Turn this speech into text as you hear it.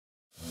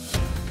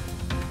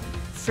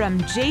From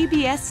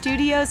JBS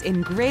Studios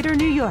in Greater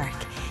New York,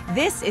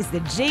 this is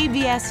the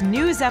JBS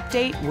News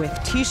Update with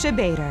Teisha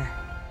Bader.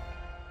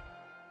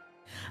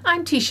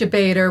 I'm Teisha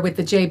Bader with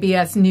the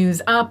JBS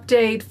News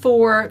Update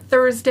for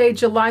Thursday,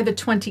 July the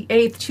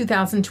 28th,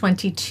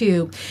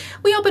 2022.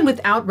 We open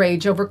with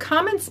outrage over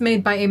comments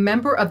made by a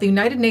member of the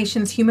United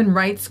Nations Human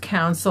Rights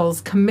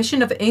Council's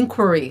Commission of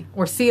Inquiry,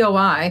 or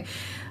COI,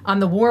 on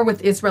the war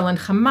with Israel and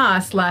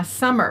Hamas last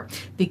summer.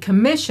 The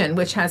commission,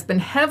 which has been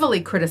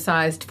heavily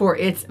criticized for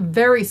its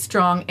very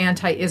strong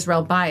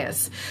anti-Israel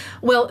bias.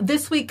 Well,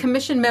 this week,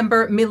 commission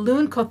member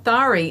Milun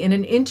Kothari, in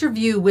an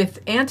interview with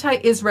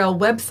anti-Israel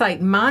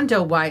website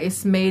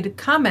Mondoweiss, made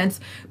comments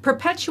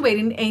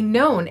perpetuating a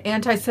known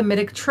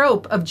anti-Semitic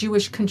trope of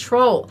Jewish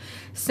control,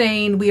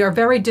 saying, "We are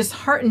very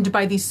disheartened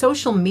by the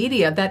social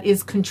media that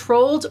is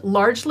controlled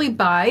largely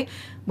by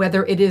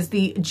whether it is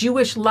the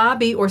Jewish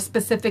lobby or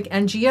specific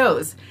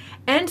NGOs,"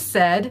 and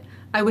said,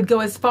 "I would go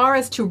as far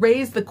as to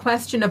raise the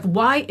question of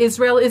why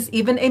Israel is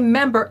even a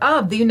member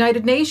of the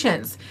United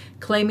Nations,"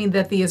 claiming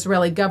that the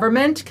Israeli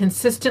government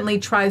consistently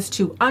tries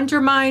to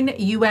undermine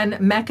UN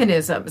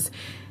mechanisms.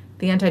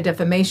 The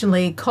Anti-Defamation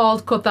League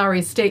called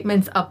Kothari's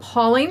statements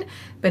appalling,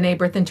 B'nai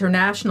B'rith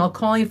International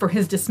calling for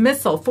his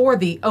dismissal for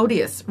the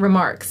odious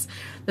remarks.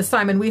 The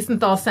Simon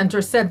Wiesenthal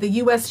Center said the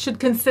U.S. should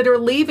consider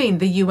leaving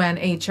the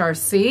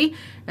UNHRC,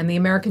 and the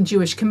American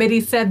Jewish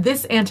Committee said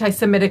this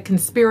anti-Semitic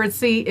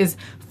conspiracy is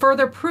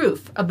further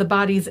proof of the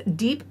body's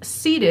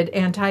deep-seated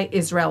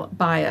anti-Israel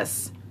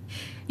bias.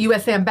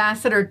 U.S.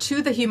 Ambassador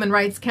to the Human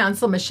Rights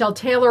Council Michelle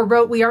Taylor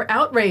wrote, "We are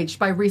outraged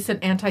by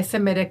recent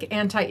anti-Semitic,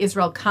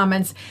 anti-Israel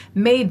comments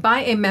made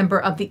by a member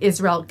of the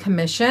Israel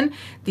Commission.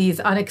 These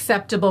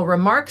unacceptable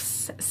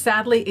remarks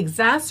sadly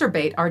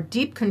exacerbate our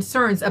deep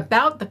concerns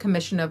about the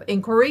Commission of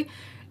Inquiry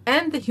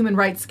and the Human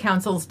Rights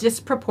Council's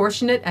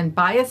disproportionate and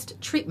biased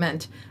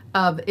treatment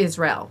of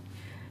Israel."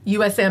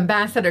 U.S.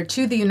 Ambassador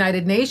to the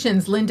United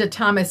Nations Linda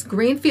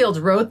Thomas-Greenfield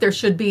wrote, "There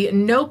should be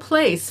no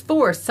place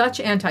for such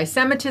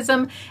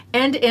anti-Semitism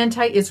and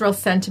anti-Israel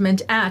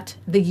sentiment at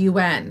the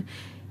UN."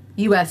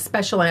 U.S.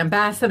 Special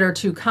Ambassador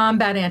to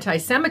Combat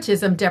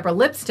Anti-Semitism Deborah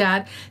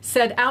Lipstadt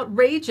said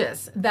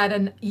outrageous that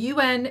an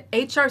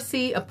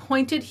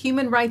UNHRC-appointed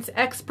human rights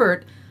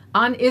expert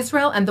on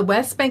Israel and the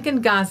West Bank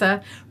and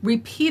Gaza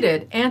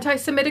repeated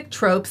anti-Semitic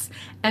tropes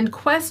and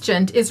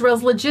questioned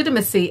Israel's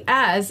legitimacy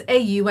as a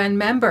UN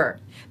member.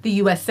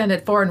 The U.S.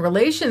 Senate Foreign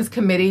Relations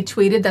Committee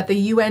tweeted that the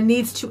UN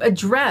needs to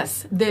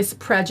address this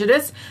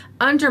prejudice,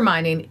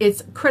 undermining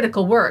its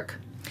critical work.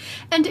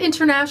 And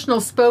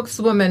international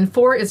spokeswoman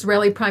for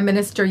Israeli Prime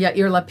Minister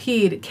Yair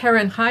Lapid,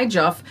 Karen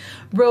Hijoff,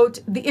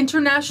 wrote, "The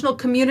international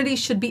community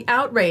should be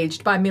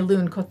outraged by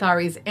Milun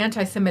Kothari's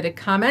anti-Semitic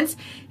comments,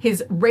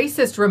 his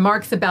racist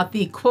remarks about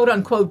the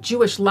quote-unquote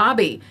Jewish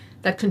lobby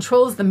that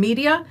controls the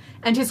media,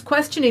 and his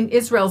questioning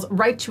Israel's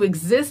right to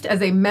exist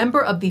as a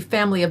member of the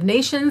family of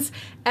nations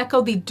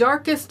echo the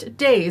darkest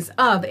days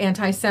of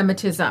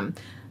anti-Semitism,"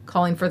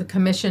 calling for the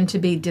commission to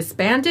be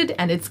disbanded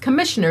and its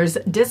commissioners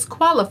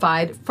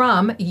disqualified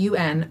from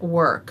UN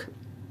work.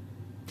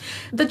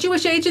 The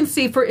Jewish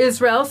Agency for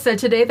Israel said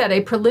today that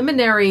a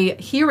preliminary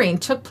hearing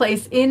took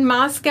place in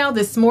Moscow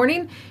this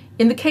morning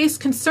in the case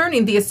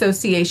concerning the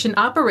association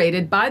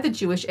operated by the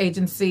Jewish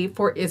Agency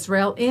for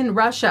Israel in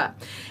Russia,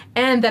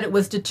 and that it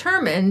was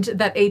determined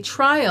that a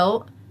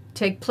trial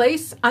take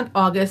place on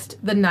August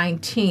the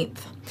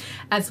 19th.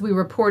 As we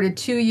reported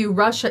to you,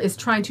 Russia is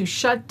trying to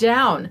shut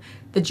down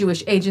the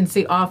Jewish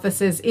Agency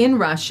offices in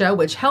Russia,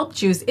 which help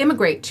Jews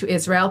immigrate to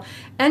Israel,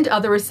 and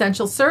other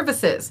essential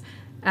services.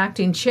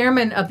 Acting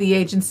chairman of the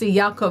agency,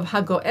 Yaakov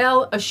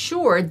Hagoel,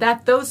 assured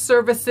that those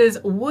services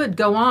would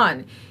go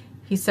on.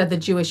 He said the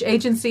Jewish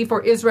Agency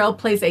for Israel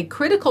plays a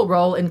critical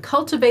role in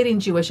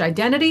cultivating Jewish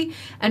identity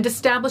and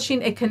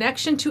establishing a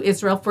connection to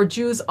Israel for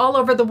Jews all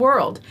over the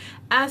world.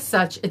 As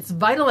such, its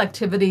vital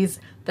activities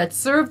that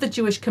serve the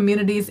Jewish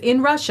communities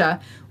in Russia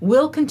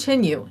will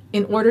continue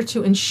in order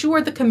to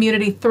ensure the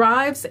community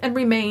thrives and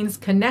remains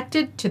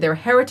connected to their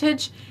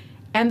heritage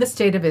and the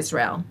State of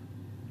Israel.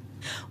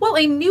 Well,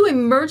 a new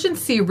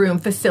emergency room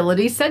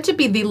facility, said to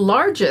be the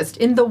largest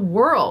in the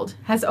world,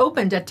 has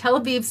opened at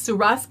Tel Aviv's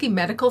Sourasky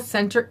Medical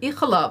Center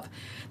Ichilov.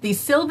 The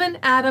Sylvan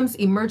Adams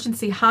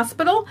Emergency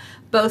Hospital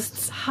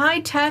boasts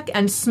high-tech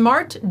and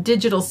smart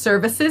digital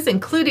services,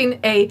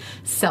 including a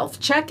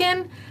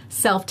self-check-in,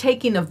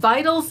 self-taking of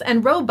vitals,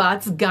 and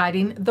robots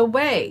guiding the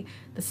way.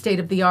 The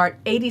state-of-the-art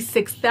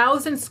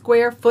 86,000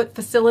 square foot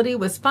facility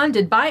was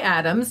funded by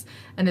Adams,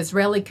 an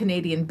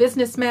Israeli-Canadian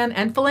businessman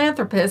and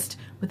philanthropist,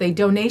 with a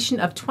donation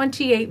of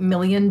 $28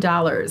 million.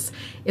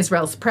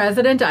 Israel's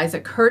President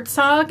Isaac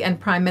Herzog and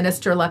Prime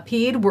Minister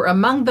Lapid were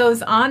among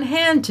those on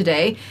hand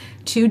today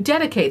to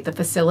dedicate the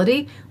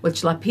facility,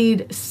 which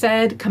Lapid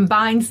said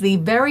combines the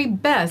very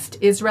best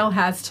Israel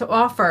has to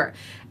offer: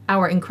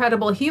 our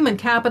incredible human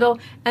capital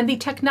and the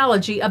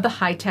technology of the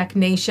high-tech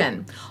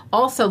nation,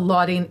 also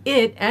lauding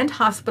it and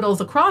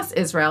hospitals across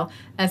Israel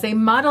as a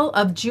model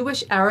of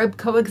Jewish-Arab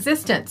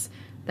coexistence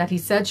that he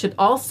said should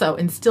also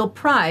instill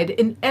pride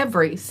in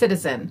every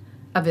citizen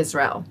of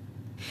Israel.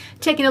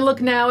 Taking a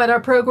look now at our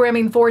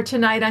programming for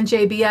tonight on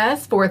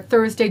JBS for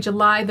Thursday,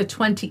 July the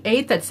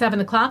 28th at 7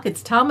 o'clock,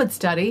 it's Talmud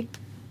Study.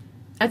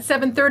 At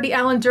 7:30,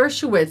 Alan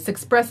Dershowitz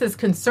expresses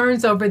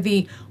concerns over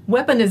the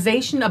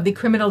weaponization of the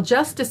criminal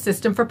justice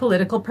system for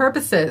political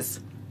purposes.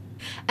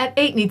 At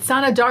 8,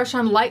 Nitsana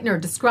Darshan-Leitner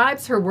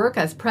describes her work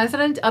as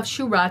President of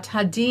Shurat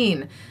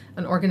Hadin,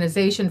 an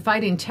organization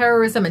fighting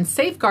terrorism and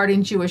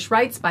safeguarding Jewish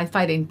rights by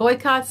fighting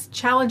boycotts,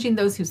 challenging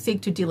those who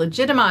seek to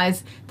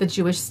delegitimize the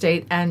Jewish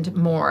state, and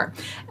more.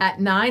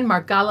 At 9,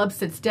 Mark Golub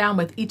sits down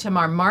with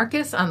Itamar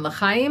Marcus on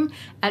L'chaim.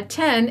 At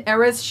 10,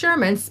 Erez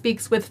Sherman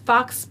speaks with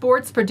Fox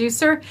Sports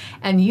producer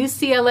and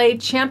UCLA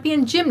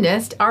champion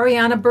gymnast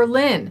Ariana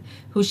Berlin,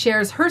 who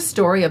shares her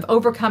story of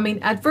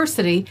overcoming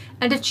adversity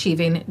and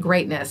achieving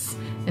greatness.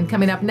 And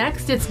coming up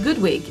next, it's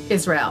Good Week,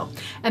 Israel.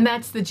 And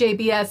that's the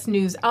JBS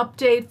News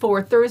Update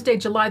for Thursday,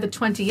 July the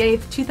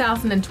 28th,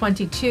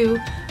 2022.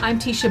 I'm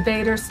Teisha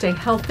Bader. Stay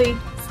healthy,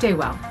 stay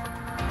well.